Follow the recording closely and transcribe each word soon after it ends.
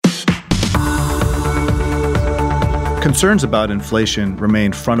Concerns about inflation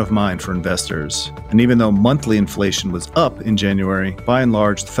remained front of mind for investors. And even though monthly inflation was up in January, by and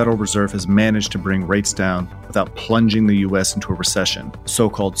large, the Federal Reserve has managed to bring rates down without plunging the U.S. into a recession, a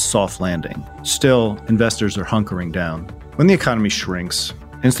so-called soft landing. Still, investors are hunkering down. When the economy shrinks,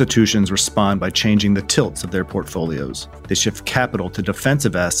 institutions respond by changing the tilts of their portfolios. They shift capital to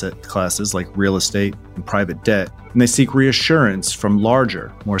defensive asset classes like real estate and private debt, and they seek reassurance from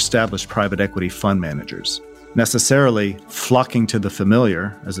larger, more established private equity fund managers. Necessarily, flocking to the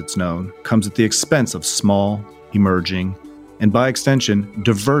familiar, as it's known, comes at the expense of small, emerging, and by extension,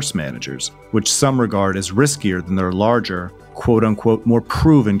 diverse managers, which some regard as riskier than their larger, quote-unquote, more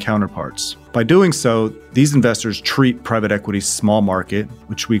proven counterparts. By doing so, these investors treat private equity's small market,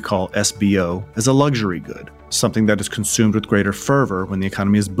 which we call SBO, as a luxury good, something that is consumed with greater fervor when the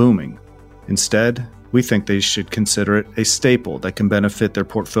economy is booming. Instead, we think they should consider it a staple that can benefit their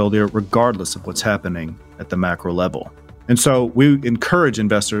portfolio regardless of what's happening at the macro level. And so we encourage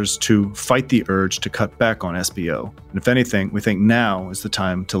investors to fight the urge to cut back on SBO. And if anything, we think now is the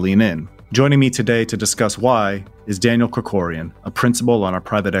time to lean in. Joining me today to discuss why is Daniel Krikorian, a principal on our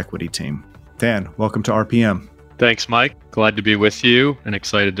private equity team. Dan, welcome to RPM. Thanks, Mike. Glad to be with you and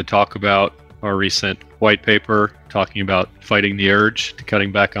excited to talk about our recent white paper talking about fighting the urge to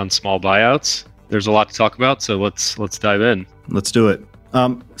cutting back on small buyouts. There's a lot to talk about, so let's dive in. Let's do it.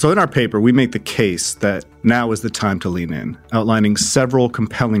 So in our paper, we make the case that now is the time to lean in, outlining several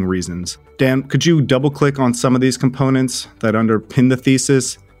compelling reasons. Dan, could you double-click on some of these components that underpin the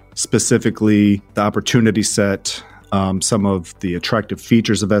thesis, specifically the opportunity set, some of the attractive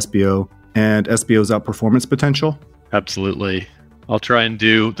features of SBO, and SBO's outperformance potential? Absolutely. I'll try and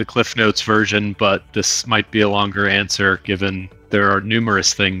do the Cliff Notes version, but this might be a longer answer given there are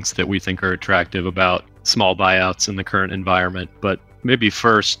numerous things that we think are attractive about small buyouts in the current environment. But maybe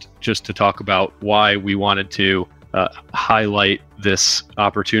first, just to talk about why we wanted to highlight this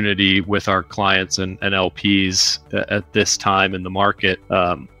opportunity with our clients and LPs at this time in the market.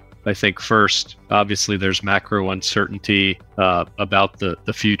 I think first, obviously, there's macro uncertainty about the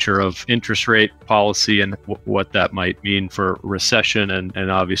future of interest rate policy and what that might mean for recession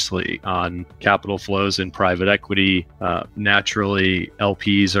and obviously on capital flows in private equity. Naturally,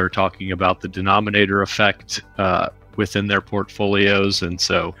 LPs are talking about the denominator effect within their portfolios. And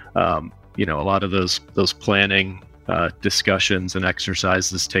so, a lot of those planning discussions and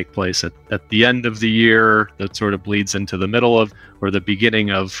exercises take place at the end of the year that sort of bleeds into the middle of or the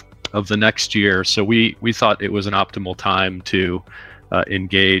beginning of the next year. So we thought it was an optimal time to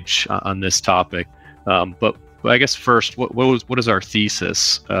engage on this topic. But I guess first, what is our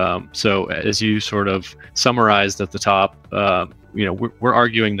thesis? So as you sort of summarized at the top, we're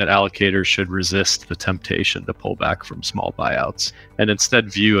arguing that allocators should resist the temptation to pull back from small buyouts and instead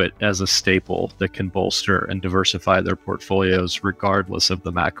view it as a staple that can bolster and diversify their portfolios regardless of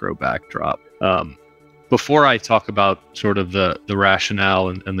the macro backdrop. Before I talk about sort of the rationale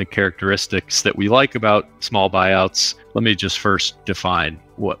and the characteristics that we like about small buyouts, let me just first define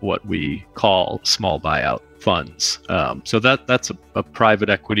what we call small buyout funds. So that's a private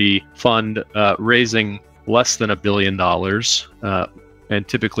equity fund raising less than $1 billion and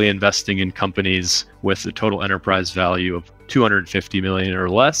typically investing in companies with a total enterprise value of $250 million or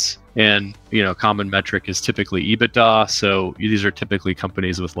less. And, common metric is typically EBITDA. So these are typically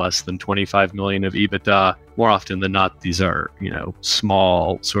companies with less than 25 million of EBITDA. More often than not, these are,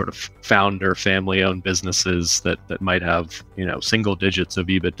 small sort of founder family owned businesses that might have, single digits of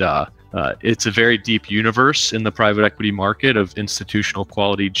EBITDA. It's a very deep universe in the private equity market of institutional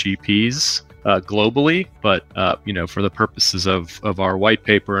quality GPs. Globally, but for the purposes of our white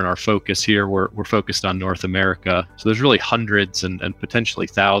paper and our focus here, we're focused on North America. So there's really hundreds and potentially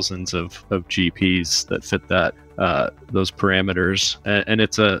thousands of GPs that fit those parameters, and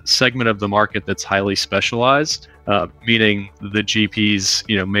it's a segment of the market that's highly specialized, meaning the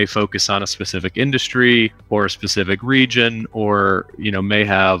GPs may focus on a specific industry or a specific region, or may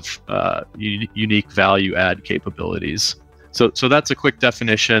have unique value add capabilities. So that's a quick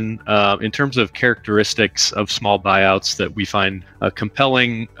definition. In terms of characteristics of small buyouts that we find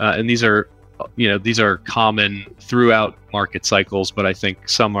compelling, and these are common throughout market cycles, but I think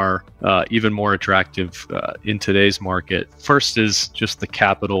some are even more attractive in today's market. First is just the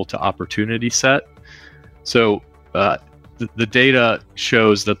capital to opportunity set. So the data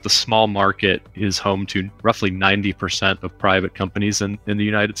shows that the small market is home to roughly 90% of private companies in the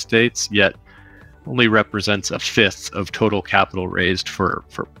United States, yet only represents a fifth of total capital raised for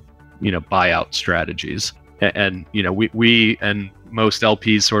buyout strategies. And we and most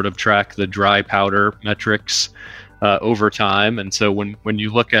LPs sort of track the dry powder metrics over time. And so when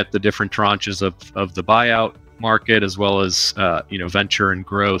you look at the different tranches of the buyout market, as well as venture and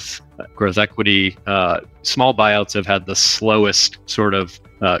growth equity. Small buyouts have had the slowest sort of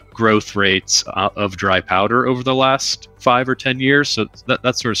growth rates of dry powder over the last 5 or 10 years. So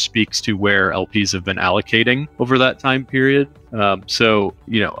that sort of speaks to where LPs have been allocating over that time period.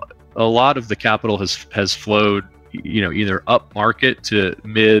 A lot of the capital has flowed, either up market to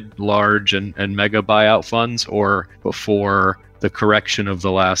mid, large, and mega buyout funds, or before the correction of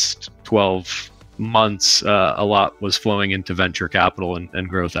the last 12 months, a lot was flowing into venture capital and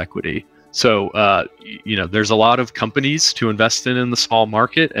growth equity. So, there's a lot of companies to invest in the small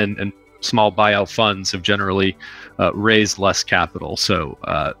market, and small buyout funds have generally raised less capital. So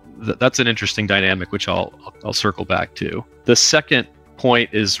that's an interesting dynamic, which I'll circle back to. The second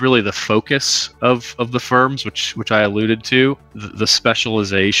point is really the focus of the firms, which I alluded to. The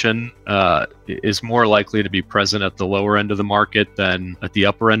specialization is more likely to be present at the lower end of the market than at the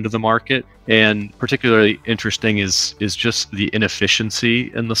upper end of the market. And particularly interesting is just the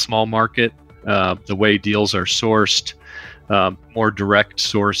inefficiency in the small market, the way deals are sourced, more direct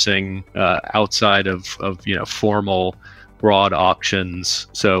sourcing outside of formal broad auctions.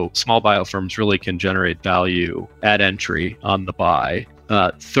 So small buyout firms really can generate value at entry on the buy.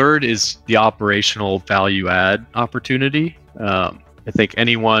 Third is the operational value add opportunity. I think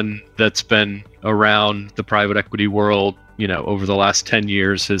anyone that's been around the private equity world, over the last 10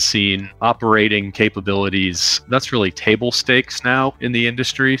 years has seen operating capabilities. That's really table stakes now in the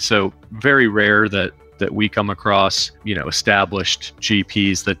industry. So very rare that we come across, established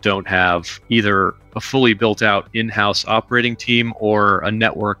GPs that don't have either a fully built out in-house operating team or a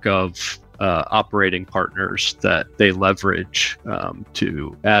network of operating partners that they leverage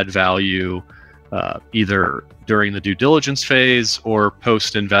to add value, either during the due diligence phase or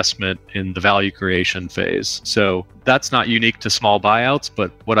post-investment in the value creation phase. So that's not unique to small buyouts,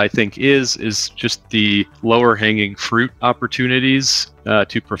 but what I think is just the lower hanging fruit opportunities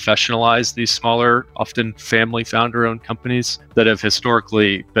to professionalize these smaller, often family founder-owned companies that have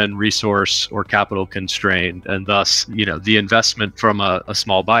historically been resource or capital constrained. And thus, the investment from a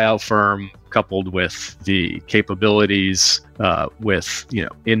small buyout firm coupled with the capabilities with,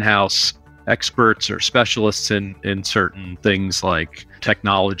 in-house experts or specialists in certain things like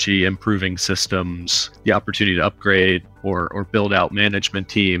technology, improving systems, the opportunity to upgrade or build out management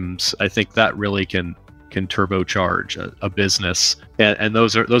teams. I think that really can turbocharge a business, and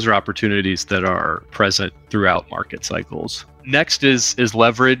those are opportunities that are present throughout market cycles. Next is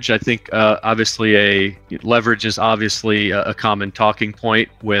leverage. I think leverage is obviously a common talking point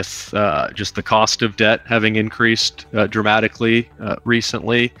with just the cost of debt having increased dramatically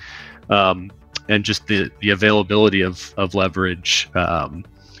recently. And just the availability of leverage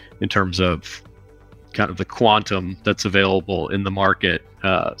in terms of kind of the quantum that's available in the market.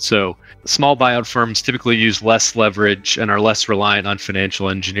 So small buyout firms typically use less leverage and are less reliant on financial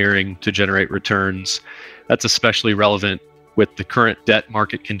engineering to generate returns. That's especially relevant with the current debt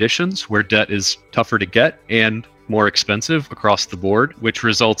market conditions, where debt is tougher to get and more expensive across the board, which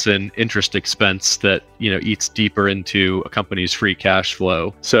results in interest expense that eats deeper into a company's free cash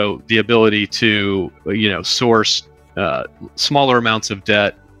flow. So the ability to source smaller amounts of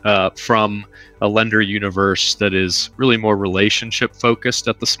debt from a lender universe that is really more relationship focused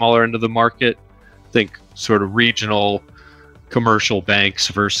at the smaller end of the market. Think sort of regional commercial banks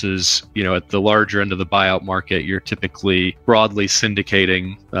versus, at the larger end of the buyout market, you're typically broadly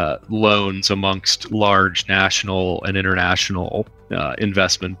syndicating loans amongst large national and international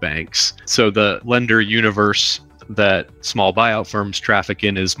investment banks. So the lender universe that small buyout firms traffic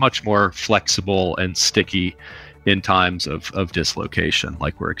in is much more flexible and sticky in times of dislocation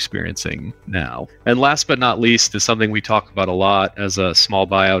like we're experiencing now. And last but not least is something we talk about a lot as a small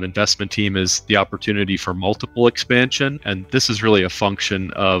buyout investment team, is the opportunity for multiple expansion. And this is really a function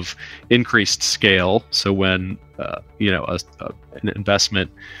of increased scale. So when an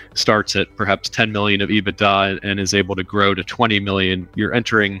investment starts at perhaps 10 million of EBITDA and is able to grow to 20 million, you're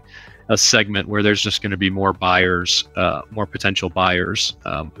entering a segment where there's just going to be more buyers, more potential buyers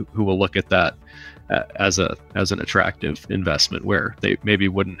who will look at that as an attractive investment where they maybe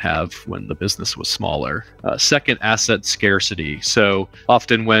wouldn't have when the business was smaller. Second, asset scarcity. So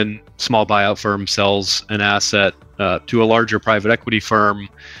often when small buyout firm sells an asset to a larger private equity firm,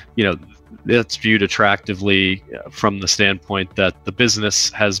 it's viewed attractively from the standpoint that the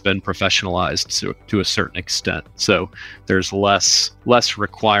business has been professionalized to a certain extent. So there's less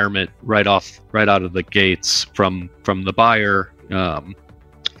requirement right out of the gates from the buyer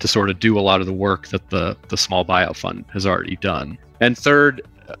to sort of do a lot of the work that the small buyout fund has already done. And third,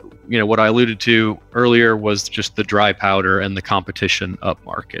 what I alluded to earlier was just the dry powder and the competition up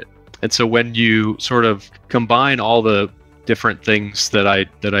market. And so when you sort of combine all the different things that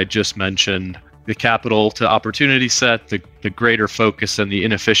I just mentioned, the capital to opportunity set, the greater focus and the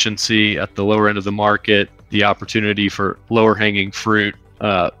inefficiency at the lower end of the market, the opportunity for lower hanging fruit,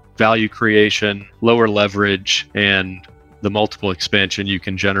 value creation, lower leverage, and the multiple expansion you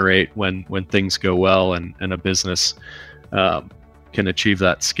can generate when things go well and a business can achieve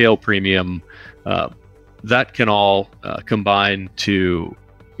that scale premium, that can all combine to,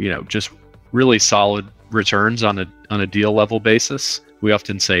 just really solid returns on a deal level basis. We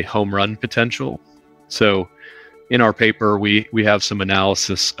often say home run potential. So in our paper, we have some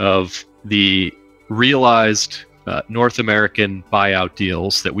analysis of the realized North American buyout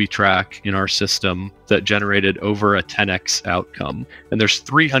deals that we track in our system that generated over a 10x outcome. And there's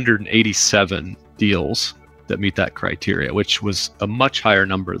 387 deals that meet that criteria, which was a much higher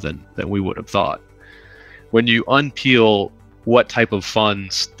number than we would have thought. When you unpeel what type of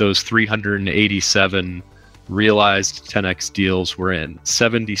funds those 387 realized 10x deals were in,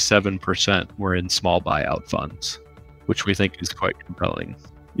 77% were in small buyout funds, which we think is quite compelling.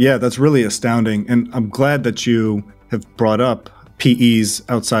 Yeah, that's really astounding. And I'm glad that you have brought up PE's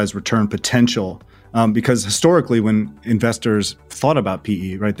outsized return potential, because historically when investors thought about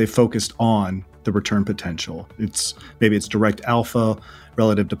PE, right, they focused on the return potential. Maybe it's direct alpha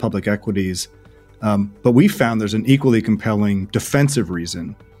relative to public equities. But we found there's an equally compelling defensive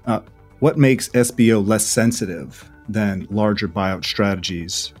reason. What makes SBO less sensitive than larger buyout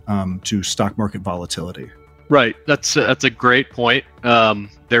strategies to stock market volatility? Right. That's a great point.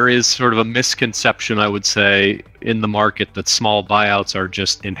 There is sort of a misconception, I would say, in the market that small buyouts are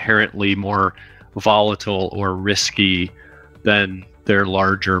just inherently more volatile or risky than their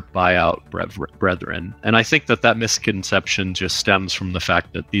larger buyout brethren. And I think that misconception just stems from the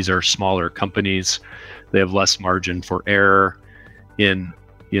fact that these are smaller companies. They have less margin for error. In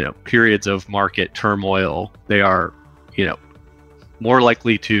periods of market turmoil, they are more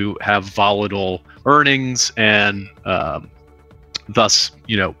likely to have volatile earnings, and thus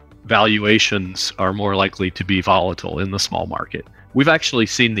valuations are more likely to be volatile in the small market. We've actually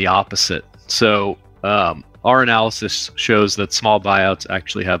seen the opposite. So our analysis shows that small buyouts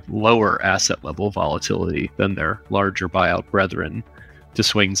actually have lower asset level volatility than their larger buyout brethren to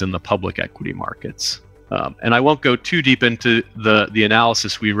swings in the public equity markets. And I won't go too deep into the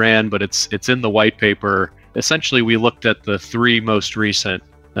analysis we ran, but it's in the white paper. Essentially, we looked at the three most recent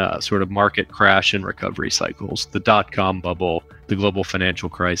sort of market crash and recovery cycles: the dot-com bubble, the global financial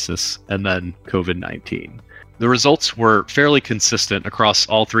crisis, and then COVID-19. The results were fairly consistent across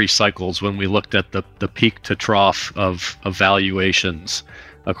all three cycles when we looked at the peak to trough of valuations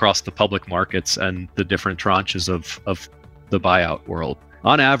across the public markets and the different tranches of the buyout world.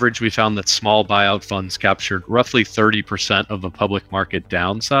 On average, we found that small buyout funds captured roughly 30% of the public market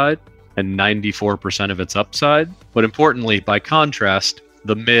downside and 94% of its upside. But importantly, by contrast,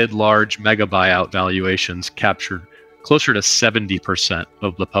 the mid, large, mega buyout valuations captured closer to 70%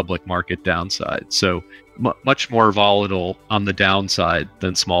 of the public market downside. So much more volatile on the downside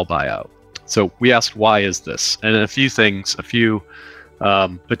than small buyout. So we asked, why is this? And a few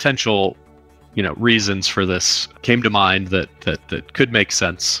potential reasons for this came to mind that could make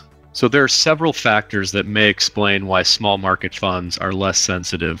sense. So there are several factors that may explain why small market funds are less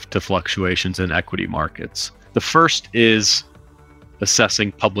sensitive to fluctuations in equity markets. The first is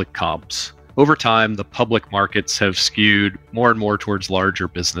assessing public comps. Over time, the public markets have skewed more and more towards larger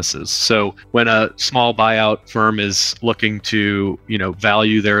businesses. So when a small buyout firm is looking to,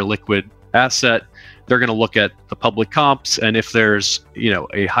 value their liquid asset, they're going to look at the public comps, and if there's,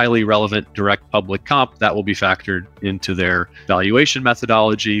 a highly relevant direct public comp, that will be factored into their valuation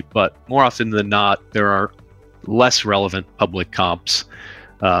methodology. But more often than not, there are less relevant public comps,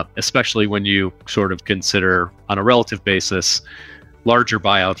 especially when you sort of consider on a relative basis. Larger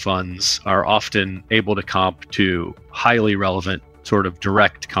buyout funds are often able to comp to highly relevant sort of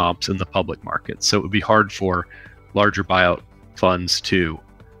direct comps in the public market. So it would be hard for larger buyout funds to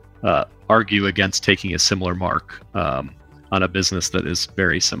argue against taking a similar mark on a business that is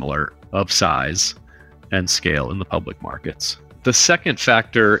very similar of size and scale in the public markets. The second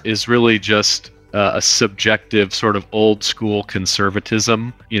factor is really just a subjective sort of old school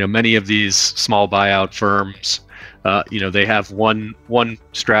conservatism. Many of these small buyout firms, they have one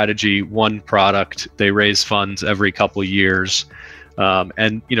strategy, one product. They raise funds every couple years,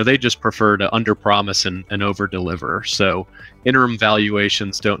 and they just prefer to underpromise and overdeliver. So interim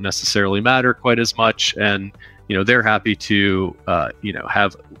valuations don't necessarily matter quite as much, and they're happy to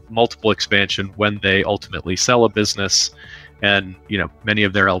have multiple expansion when they ultimately sell a business. And many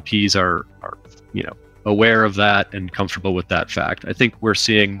of their LPs are aware of that and comfortable with that fact. I think we're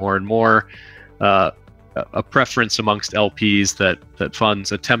seeing more and more a preference amongst LPs that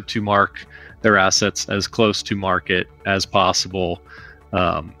funds attempt to mark their assets as close to market as possible.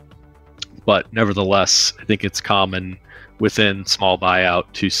 But nevertheless, I think it's common within small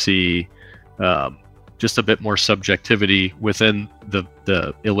buyout to see just a bit more subjectivity within the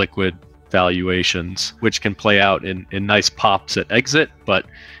illiquid valuations, which can play out in nice pops at exit, but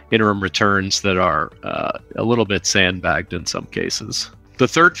interim returns that are a little bit sandbagged in some cases. The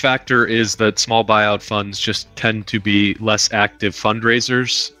third factor is that small buyout funds just tend to be less active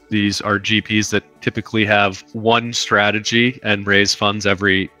fundraisers. These are GPs that typically have one strategy and raise funds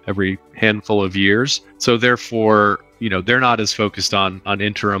every handful of years. So therefore, they're not as focused on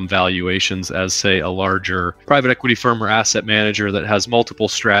interim valuations as, say, a larger private equity firm or asset manager that has multiple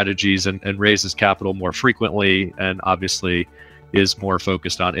strategies and raises capital more frequently and obviously is more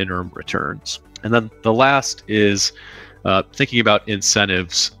focused on interim returns. And then the last is thinking about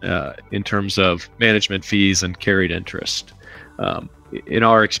incentives in terms of management fees and carried interest. In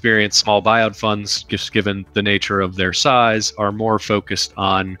our experience, small buyout funds, just given the nature of their size, are more focused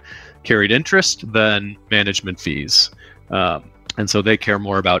on carried interest than management fees. And so they care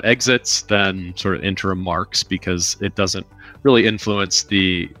more about exits than sort of interim marks because it doesn't really influence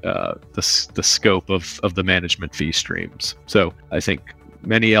the scope of the management fee streams. So I think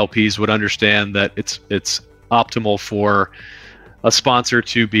many LPs would understand that it's optimal for a sponsor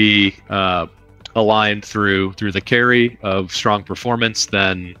to be aligned through the carry of strong performance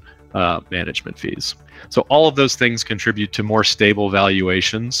than management fees. So all of those things contribute to more stable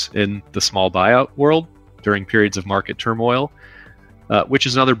valuations in the small buyout world during periods of market turmoil, which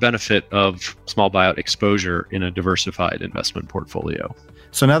is another benefit of small buyout exposure in a diversified investment portfolio.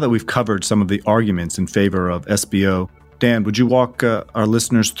 So now that we've covered some of the arguments in favor of SBO, Dan, would you walk our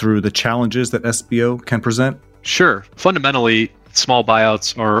listeners through the challenges that SBO can present? Sure. Fundamentally, small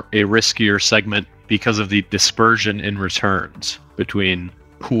buyouts are a riskier segment because of the dispersion in returns between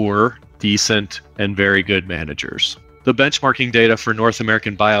poor, decent, and very good managers. The benchmarking data for North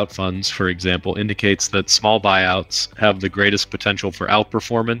American buyout funds, for example, indicates that small buyouts have the greatest potential for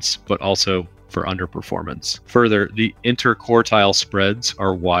outperformance, but also for underperformance. Further, the interquartile spreads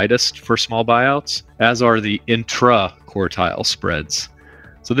are widest for small buyouts, as are the intra-quartile spreads.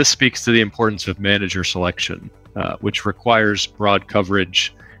 So this speaks to the importance of manager selection, which requires broad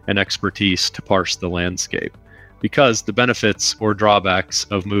coverage and expertise to parse the landscape, because the benefits or drawbacks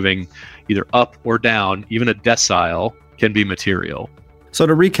of moving either up or down, even a decile, can be material. So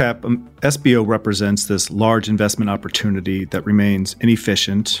to recap, SBO represents this large investment opportunity that remains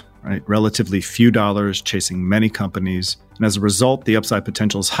inefficient, right? Relatively few dollars chasing many companies. And as a result, the upside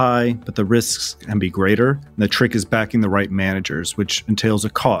potential is high, but the risks can be greater. And the trick is backing the right managers, which entails a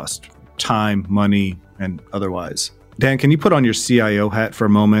cost, time, money, and otherwise. Dan, can you put on your CIO hat for a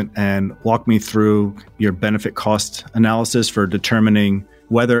moment and walk me through your benefit cost analysis for determining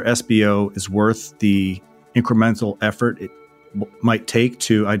whether SBO is worth the incremental effort it might take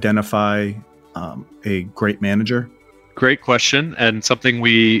to identify a great manager? Great question, and something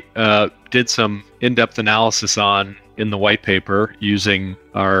we did some in-depth analysis on in the white paper using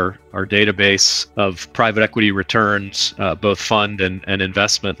our database of private equity returns, both fund and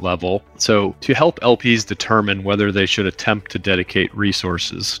investment level. So to help LPs determine whether they should attempt to dedicate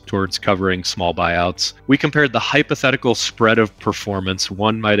resources towards covering small buyouts, we compared the hypothetical spread of performance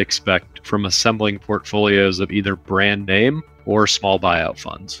one might expect from assembling portfolios of either brand name or small buyout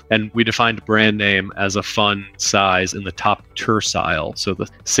funds. And we defined brand name as a fund size in the top tercile, so the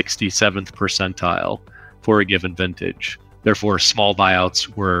 67th percentile for a given vintage. Therefore, small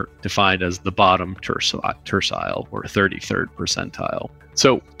buyouts were defined as the bottom tercile or 33rd percentile.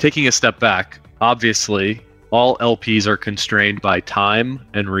 So taking a step back, obviously, all LPs are constrained by time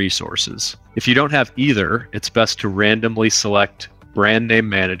and resources. If you don't have either, it's best to randomly select brand name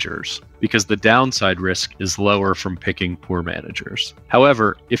managers because the downside risk is lower from picking poor managers.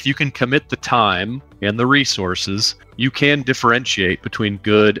 However, if you can commit the time and the resources, you can differentiate between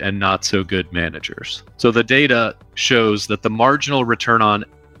good and not so good managers. So the data shows that the marginal return on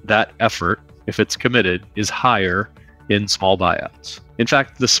that effort, if it's committed, is higher in small buyouts. In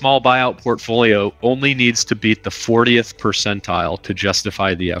fact, the small buyout portfolio only needs to beat the 40th percentile to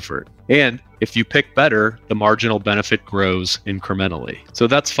justify the effort. And if you pick better, the marginal benefit grows incrementally. So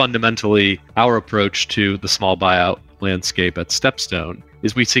that's fundamentally our approach to the small buyout landscape at Stepstone,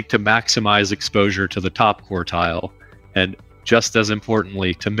 is we seek to maximize exposure to the top quartile and, just as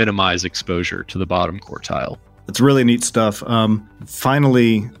importantly, to minimize exposure to the bottom quartile. It's really neat stuff.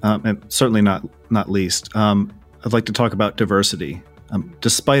 Finally, and certainly not least, I'd like to talk about diversity.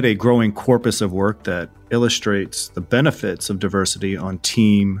 Despite a growing corpus of work that illustrates the benefits of diversity on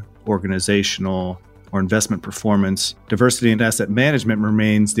team, organizational, or investment performance, diversity in asset management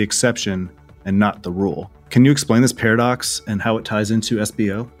remains the exception and not the rule. Can you explain this paradox and how it ties into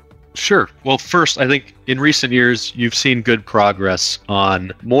SBO? Sure. Well, first, I think in recent years, you've seen good progress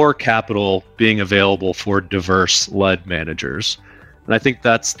on more capital being available for diverse-led managers. And I think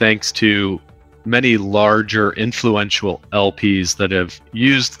that's thanks to many larger influential LPs that have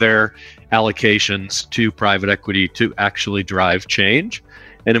used their allocations to private equity to actually drive change.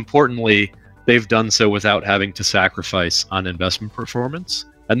 And importantly, they've done so without having to sacrifice on investment performance.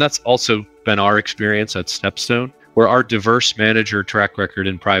 And that's also been our experience at StepStone, where our diverse manager track record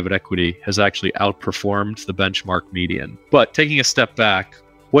in private equity has actually outperformed the benchmark median. But taking a step back,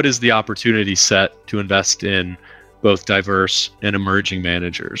 what is the opportunity set to invest in both diverse and emerging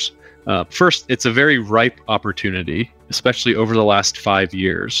managers? First, it's a very ripe opportunity, especially over the last 5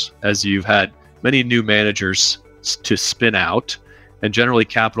 years, as you've had many new managers to spin out, and generally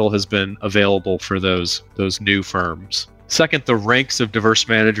capital has been available for those new firms. Second, the ranks of diverse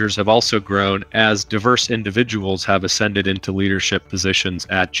managers have also grown as diverse individuals have ascended into leadership positions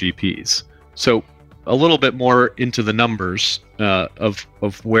at GPs. So a little bit more into the numbers of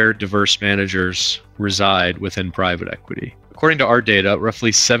where diverse managers reside within private equity. According to our data,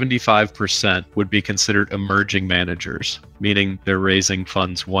 roughly 75% would be considered emerging managers, meaning they're raising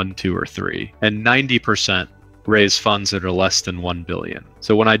funds 1, 2, or 3, and 90% raise funds that are less than 1 billion.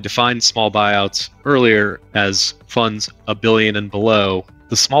 So when I defined small buyouts earlier as funds $1 billion and below,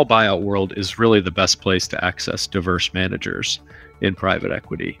 the small buyout world is really the best place to access diverse managers in private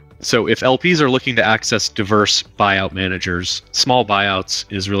equity. So if LPs are looking to access diverse buyout managers, small buyouts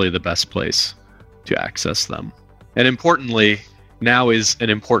is really the best place to access them. And importantly, now is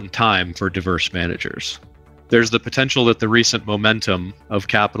an important time for diverse managers. There's the potential that the recent momentum of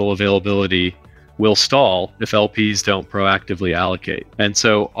capital availability will stall if LPs don't proactively allocate. And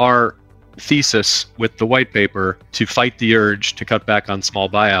so our thesis with the white paper to fight the urge to cut back on small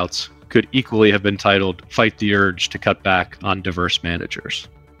buyouts could equally have been titled Fight the Urge to Cut Back on Diverse Managers.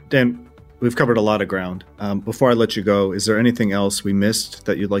 Dan, we've covered a lot of ground. Before I let you go, is there anything else we missed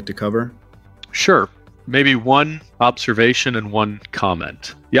that you'd like to cover? Sure. Maybe one observation and one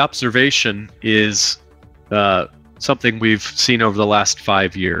comment. The observation is something we've seen over the last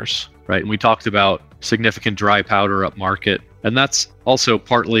 5 years. Right. And we talked about significant dry powder up market. And that's also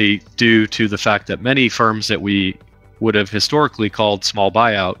partly due to the fact that many firms that we would have historically called small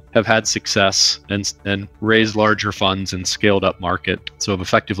buyout have had success and raised larger funds and scaled up market. So have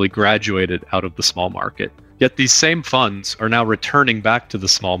effectively graduated out of the small market. Yet these same funds are now returning back to the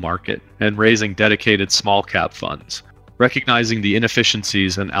small market and raising dedicated small cap funds, recognizing the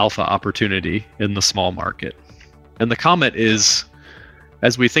inefficiencies and alpha opportunity in the small market. And the comment is,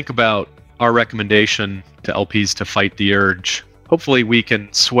 as we think about our recommendation to LPs to fight the urge, hopefully we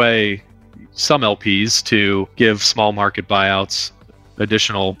can sway some LPs to give small market buyouts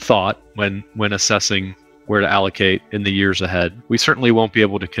additional thought when assessing where to allocate in the years ahead. We certainly won't be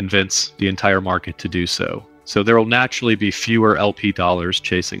able to convince the entire market to do so. So there will naturally be fewer LP dollars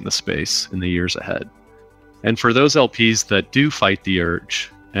chasing the space in the years ahead. And for those LPs that do fight the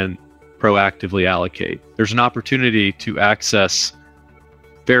urge and proactively allocate, there's an opportunity to access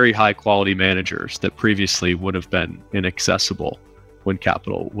very high quality managers that previously would have been inaccessible when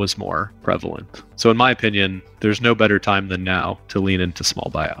capital was more prevalent. So in my opinion, there's no better time than now to lean into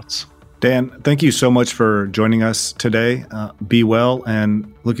small buyouts. Dan, thank you so much for joining us today. Be well,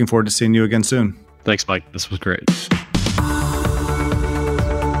 and looking forward to seeing you again soon. Thanks, Mike. This was great.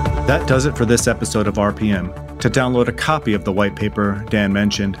 That does it for this episode of RPM. To download a copy of the white paper Dan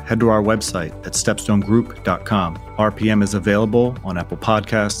mentioned, head to our website at stepstonegroup.com. RPM is available on Apple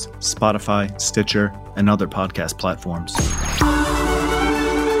Podcasts, Spotify, Stitcher, and other podcast platforms.